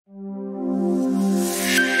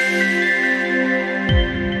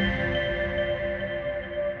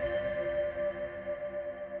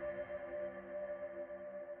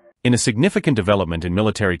In a significant development in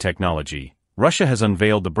military technology, Russia has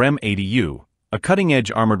unveiled the BREM 80U, a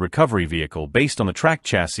cutting-edge armored recovery vehicle based on the tracked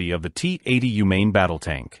chassis of the T-80U main battle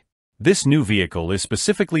tank. This new vehicle is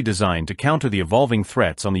specifically designed to counter the evolving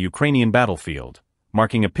threats on the Ukrainian battlefield,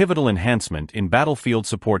 marking a pivotal enhancement in battlefield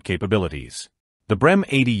support capabilities. The BREM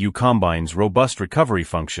 80U combines robust recovery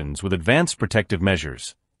functions with advanced protective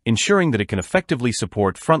measures, ensuring that it can effectively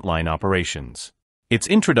support frontline operations. Its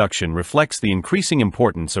introduction reflects the increasing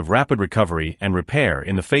importance of rapid recovery and repair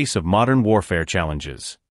in the face of modern warfare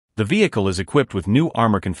challenges. The vehicle is equipped with new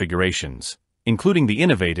armor configurations, including the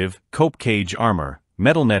innovative cope cage armor,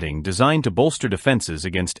 metal netting designed to bolster defenses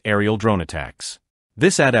against aerial drone attacks.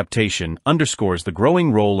 This adaptation underscores the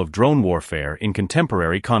growing role of drone warfare in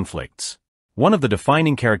contemporary conflicts. One of the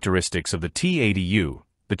defining characteristics of the T-80U,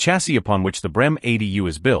 the chassis upon which the BREM 80U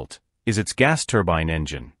is built, is its gas turbine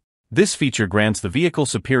engine. This feature grants the vehicle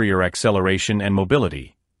superior acceleration and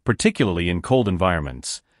mobility, particularly in cold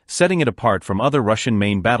environments, setting it apart from other Russian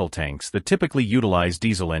main battle tanks that typically utilize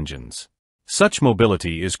diesel engines. Such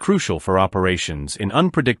mobility is crucial for operations in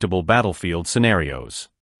unpredictable battlefield scenarios.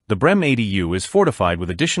 The BREM 80U is fortified with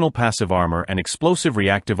additional passive armor and explosive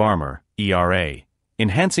reactive armor, ERA,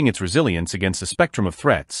 enhancing its resilience against a spectrum of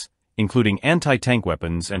threats, including anti-tank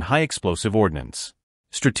weapons and high-explosive ordnance.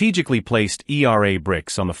 Strategically placed ERA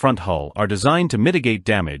bricks on the front hull are designed to mitigate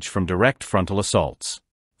damage from direct frontal assaults.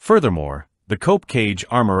 Furthermore, the cope cage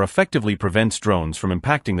armor effectively prevents drones from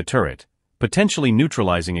impacting the turret, potentially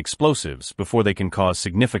neutralizing explosives before they can cause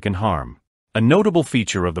significant harm. A notable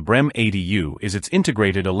feature of the BREM 80U is its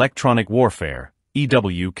integrated electronic warfare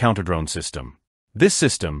 (EW) counter-drone system. This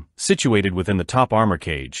system, situated within the top armor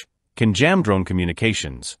cage, can jam drone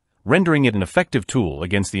communications, rendering it an effective tool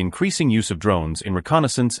against the increasing use of drones in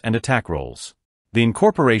reconnaissance and attack roles. The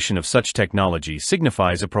incorporation of such technology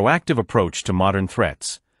signifies a proactive approach to modern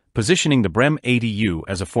threats, positioning the BREM 80U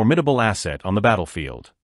as a formidable asset on the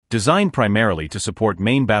battlefield. Designed primarily to support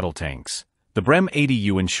main battle tanks, the BREM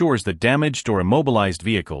 80U ensures that damaged or immobilized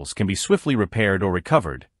vehicles can be swiftly repaired or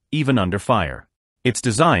recovered, even under fire. Its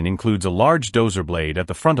design includes a large dozer blade at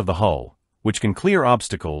the front of the hull, which can clear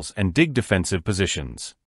obstacles and dig defensive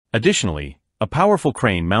positions. Additionally, a powerful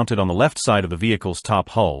crane mounted on the left side of the vehicle's top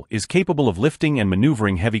hull is capable of lifting and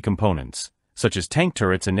maneuvering heavy components, such as tank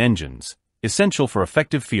turrets and engines, essential for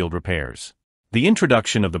effective field repairs. The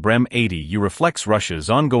introduction of the BREM 80U reflects Russia's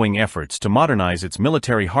ongoing efforts to modernize its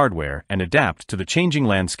military hardware and adapt to the changing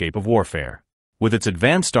landscape of warfare. With its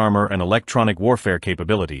advanced armor and electronic warfare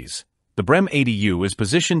capabilities, the BREM 80U is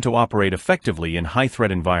positioned to operate effectively in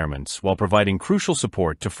high-threat environments while providing crucial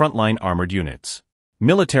support to frontline armored units.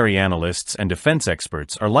 Military analysts and defense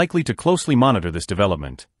experts are likely to closely monitor this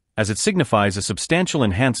development, as it signifies a substantial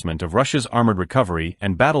enhancement of Russia's armored recovery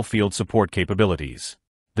and battlefield support capabilities.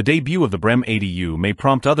 The debut of the BREM 80U may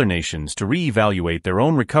prompt other nations to re-evaluate their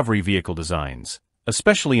own recovery vehicle designs,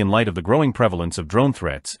 especially in light of the growing prevalence of drone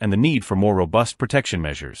threats and the need for more robust protection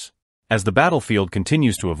measures. As the battlefield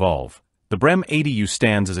continues to evolve, the BREM 80U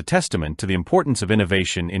stands as a testament to the importance of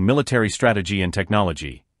innovation in military strategy and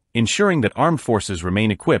technology, ensuring that armed forces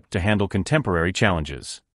remain equipped to handle contemporary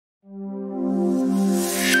challenges.